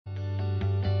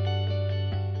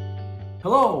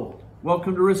Hello,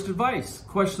 welcome to Arista Advice.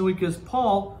 Question of the week is,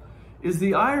 Paul, is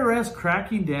the IRS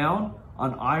cracking down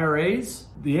on IRAs?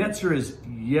 The answer is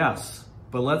yes,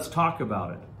 but let's talk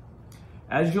about it.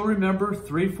 As you'll remember,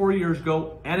 3-4 years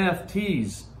ago,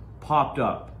 NFTs popped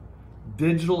up.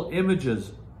 Digital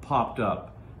images popped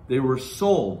up. They were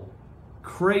sold.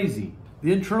 Crazy.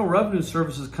 The Internal Revenue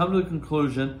Service has come to the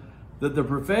conclusion that the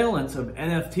prevalence of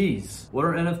NFTs, what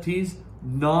are NFTs?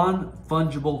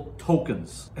 Non-fungible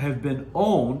tokens, have been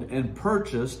owned and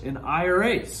purchased in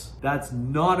IRAs. That's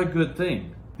not a good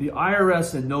thing. The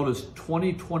IRS in Notice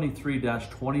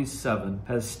 2023-27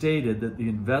 has stated that the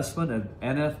investment of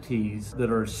NFTs that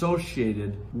are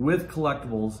associated with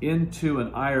collectibles into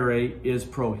an IRA is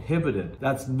prohibited.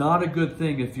 That's not a good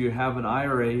thing if you have an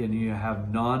IRA and you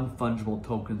have non-fungible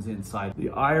tokens inside. The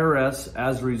IRS,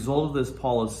 as a result of this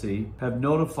policy, have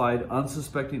notified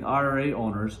unsuspecting IRA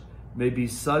owners may be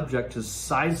subject to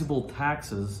sizable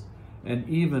taxes and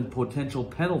even potential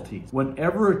penalties.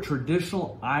 Whenever a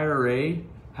traditional IRA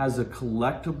has a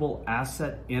collectible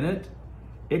asset in it,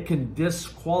 it can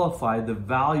disqualify the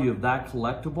value of that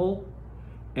collectible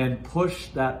and push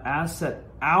that asset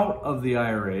out of the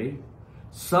IRA,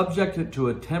 subject it to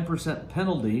a 10%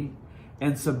 penalty,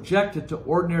 and subject it to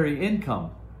ordinary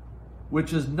income,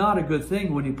 which is not a good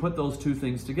thing when you put those two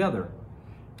things together.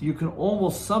 You can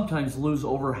almost sometimes lose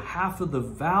over half of the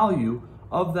value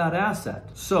of that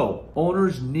asset. So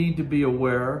owners need to be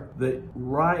aware that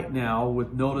right now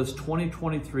with Notice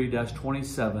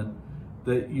 2023-27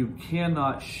 that you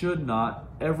cannot, should not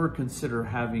ever consider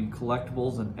having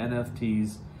collectibles and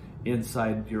NFTs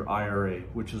inside your IRA,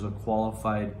 which is a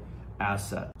qualified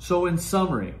asset. So in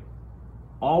summary,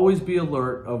 always be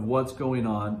alert of what's going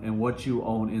on and what you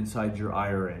own inside your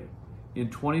IRA. In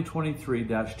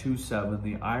 2023-27,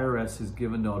 the IRS has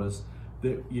given notice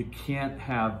that you can't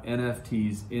have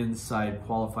NFTs inside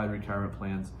qualified retirement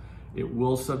plans. It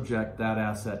will subject that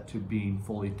asset to being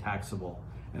fully taxable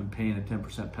and paying a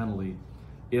 10% penalty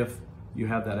if you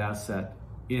have that asset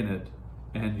in it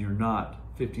and you're not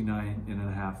 59 and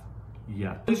a half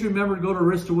yet. Please remember to go to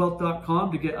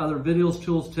aristawealth.com to get other videos,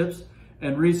 tools, tips,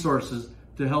 and resources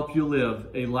to help you live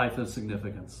a life of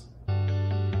significance.